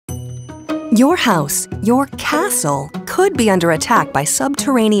Your house, your castle, could be under attack by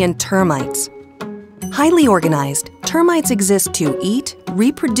subterranean termites. Highly organized, termites exist to eat,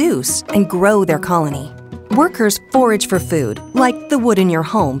 reproduce, and grow their colony. Workers forage for food, like the wood in your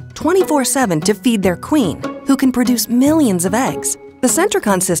home, 24/7 to feed their queen, who can produce millions of eggs. The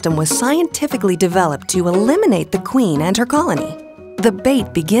Sentricon system was scientifically developed to eliminate the queen and her colony. The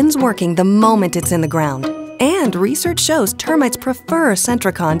bait begins working the moment it's in the ground, and research shows termites prefer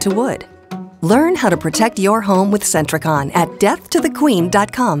Sentricon to wood. Learn how to protect your home with Sentricon at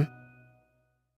deathtothequeen.com.